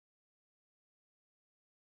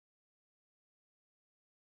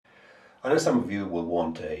I know some of you will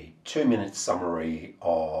want a 2-minute summary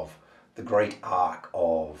of the great arc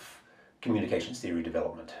of communications theory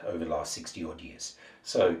development over the last 60 odd years.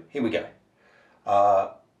 So here we go.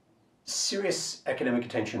 Serious academic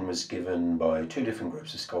attention was given by two different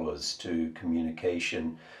groups of scholars to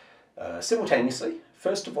communication simultaneously.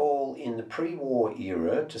 First of all, in the pre-war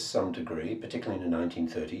era to some degree, particularly in the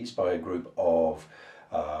 1930s, by a group of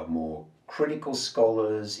more critical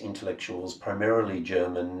scholars, intellectuals, primarily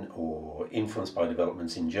German or influenced by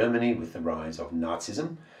developments in Germany with the rise of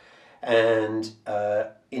Nazism. And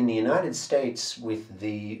in the United States, with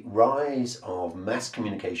the rise of mass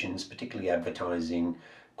communications, particularly advertising,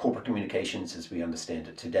 corporate communications as we understand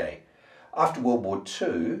it today. After World War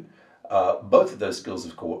II, both of those schools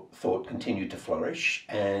of thought continued to flourish,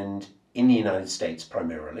 and in the United States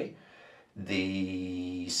primarily,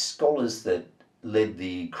 the scholars that led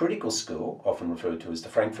the critical school, often referred to as the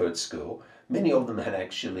Frankfurt School, many of them had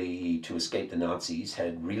actually, to escape the Nazis,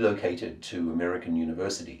 had relocated to American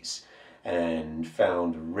universities and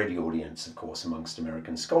found a ready audience, of course, amongst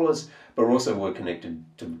American scholars, but also were connected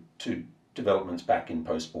to developments back in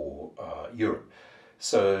post-war Europe.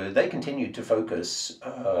 So they continued to focus,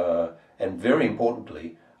 and very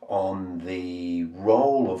importantly, on the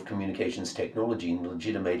role of communications technology in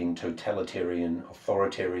legitimating totalitarian,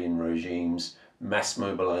 authoritarian regimes, mass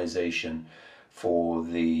mobilization for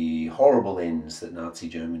the horrible ends that Nazi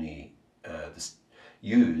Germany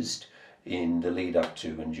used in the lead up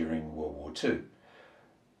to and during World War II.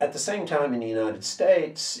 At the same time in the United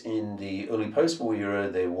States, in the early post-war era,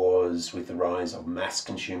 there was, with the rise of mass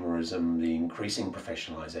consumerism, the increasing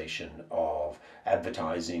professionalization of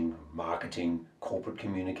advertising, marketing, corporate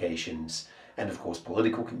communications, and of course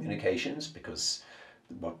political communications, because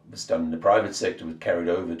what was done in the private sector was carried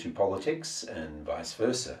over to politics and vice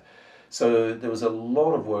versa. So there was a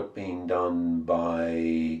lot of work being done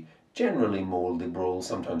by generally more liberal,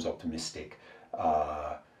 sometimes optimistic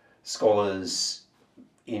scholars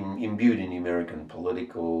imbued in the American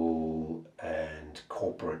political and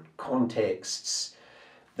corporate contexts.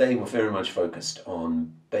 They were very much focused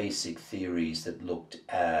on basic theories that looked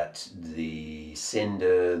at the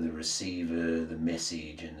sender, the receiver, the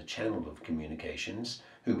message, and the channel of communications,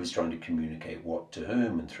 who was trying to communicate what to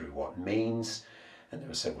whom and through what means, and there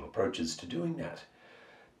were several approaches to doing that.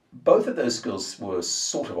 Both of those schools were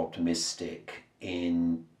sort of optimistic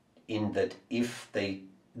in that if they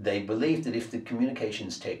believed that if the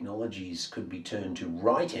communications technologies could be turned to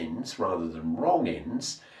right ends rather than wrong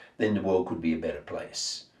ends, then the world could be a better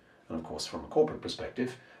place. And of course, from a corporate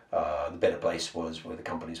perspective, the better place was where the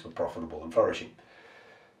companies were profitable and flourishing.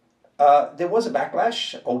 There was a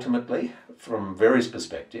backlash, ultimately, from various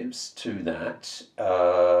perspectives to that.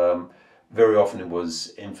 Very often it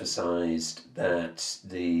was emphasized that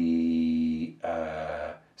the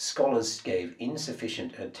scholars gave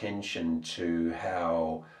insufficient attention to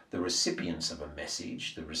how the recipients of a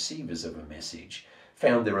message, the receivers of a message,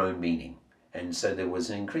 found their own meaning. And so there was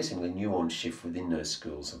an increasingly nuanced shift within those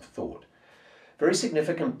schools of thought. Very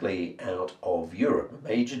significantly out of Europe, a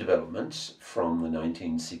major development from the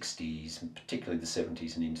 1960s, and particularly the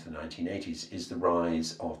 70s and into the 1980s, is the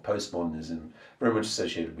rise of postmodernism, very much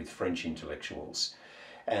associated with French intellectuals.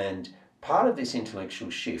 And part of this intellectual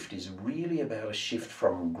shift is really about a shift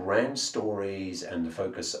from grand stories and the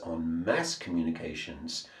focus on mass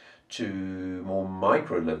communications to more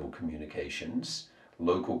micro-level communications,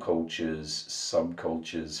 local cultures,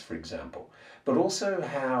 subcultures, for example, but also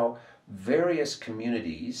how various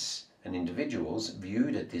communities and individuals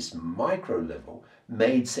viewed at this micro level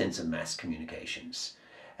made sense of mass communications.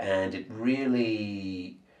 And it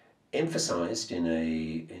really emphasized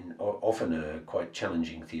in often a quite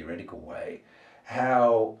challenging theoretical way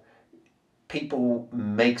how people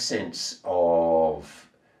make sense of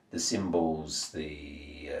the symbols, the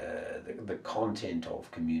content of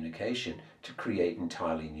communication to create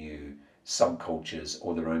entirely new subcultures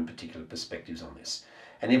or their own particular perspectives on this,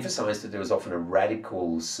 and emphasized that there was often a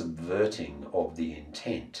radical subverting of the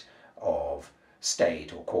intent of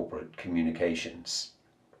state or corporate communications.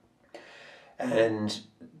 And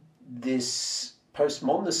this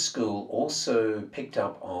postmodernist school also picked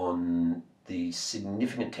up on the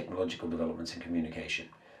significant technological developments in communication,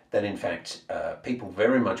 that in fact people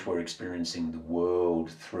very much were experiencing the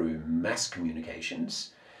world through mass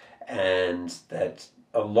communications, and that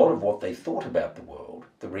a lot of what they thought about the world,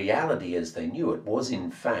 the reality as they knew it, was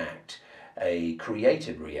in fact a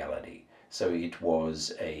created reality. So it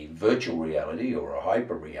was a virtual reality or a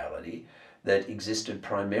hyper reality that existed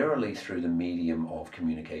primarily through the medium of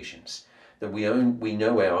communications. That we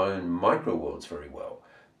know our own micro worlds very well,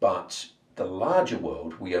 but the larger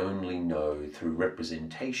world we only know through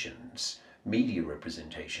representations, media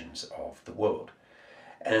representations of the world.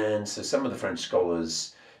 And so some of the French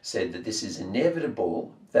scholars said that this is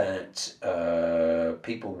inevitable, that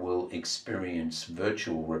people will experience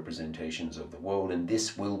virtual representations of the world, and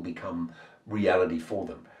this will become reality for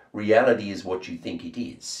them. Reality is what you think it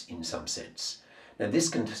is, in some sense. Now,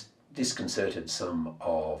 this disconcerted some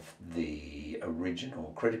of the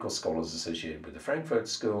original critical scholars associated with the Frankfurt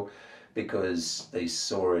School, because they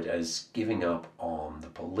saw it as giving up on the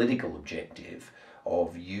political objective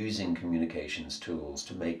of using communications tools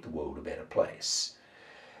to make the world a better place.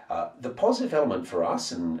 The positive element for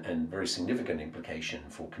us, and very significant implication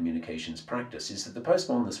for communications practice, is that the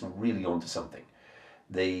postmodernists were really onto something.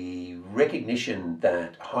 The recognition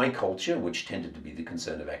that high culture, which tended to be the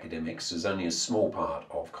concern of academics, is only a small part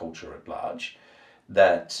of culture at large,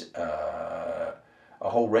 that a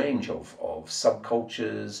whole range of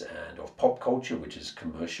subcultures and of pop culture, which is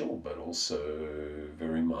commercial but also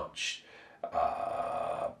very much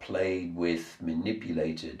played with,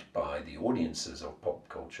 manipulated by the audiences of pop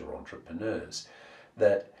culture entrepreneurs,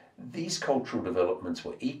 that these cultural developments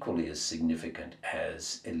were equally as significant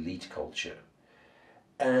as elite culture.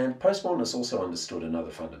 And postmodernists also understood another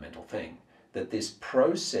fundamental thing, that this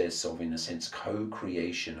process of, in a sense,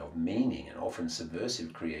 co-creation of meaning, and often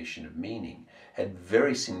subversive creation of meaning, had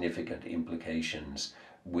very significant implications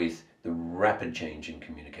with the rapid change in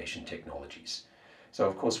communication technologies. So,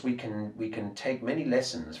 of course, we can take many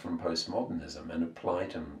lessons from postmodernism and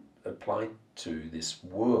apply to this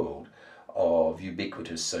world of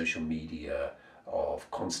ubiquitous social media, of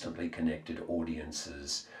constantly connected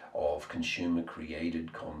audiences, of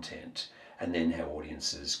consumer-created content, and then how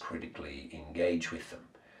audiences critically engage with them.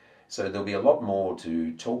 So there'll be a lot more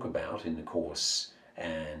to talk about in the course,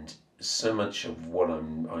 and so much of what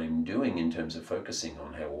I'm doing in terms of focusing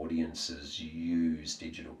on how audiences use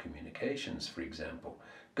digital communications, for example,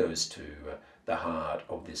 goes to the heart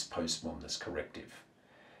of this postmodernist corrective.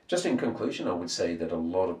 Just in conclusion, I would say that a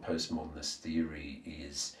lot of postmodernist theory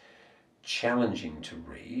is challenging to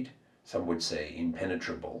read. Some would say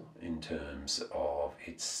impenetrable in terms of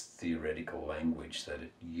its theoretical language that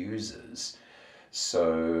it uses.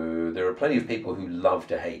 So there are plenty of people who love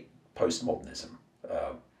to hate postmodernism.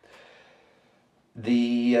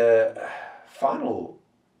 The final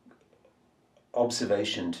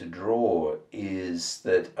observation to draw is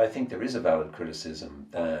that I think there is a valid criticism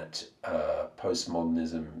that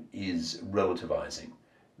postmodernism is relativizing,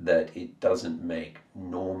 that it doesn't make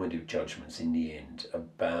normative judgments in the end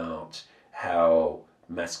about how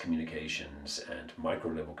mass communications and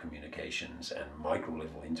micro-level communications and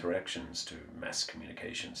micro-level interactions to mass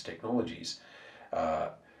communications technologies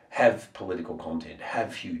have political content,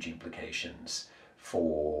 have huge implications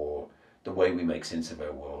for the way we make sense of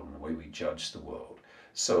our world and the way we judge the world.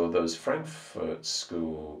 So those Frankfurt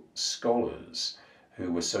School scholars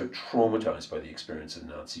who were so traumatized by the experience of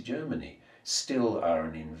Nazi Germany still are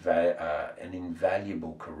an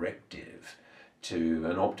invaluable corrective to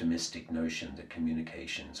an optimistic notion that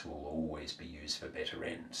communications will always be used for better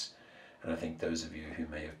ends. And I think those of you who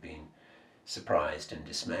may have been surprised and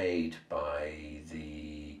dismayed by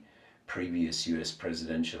the previous US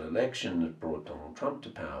presidential election that brought Donald Trump to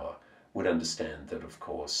power would understand that, of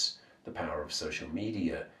course, the power of social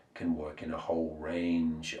media can work in a whole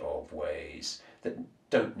range of ways that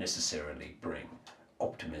don't necessarily bring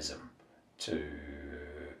optimism to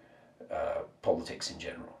politics in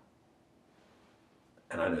general.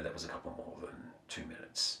 And I know that was a couple more than 2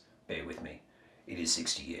 minutes. Bear with me. It is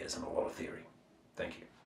 60 years and a lot of theory. Thank you.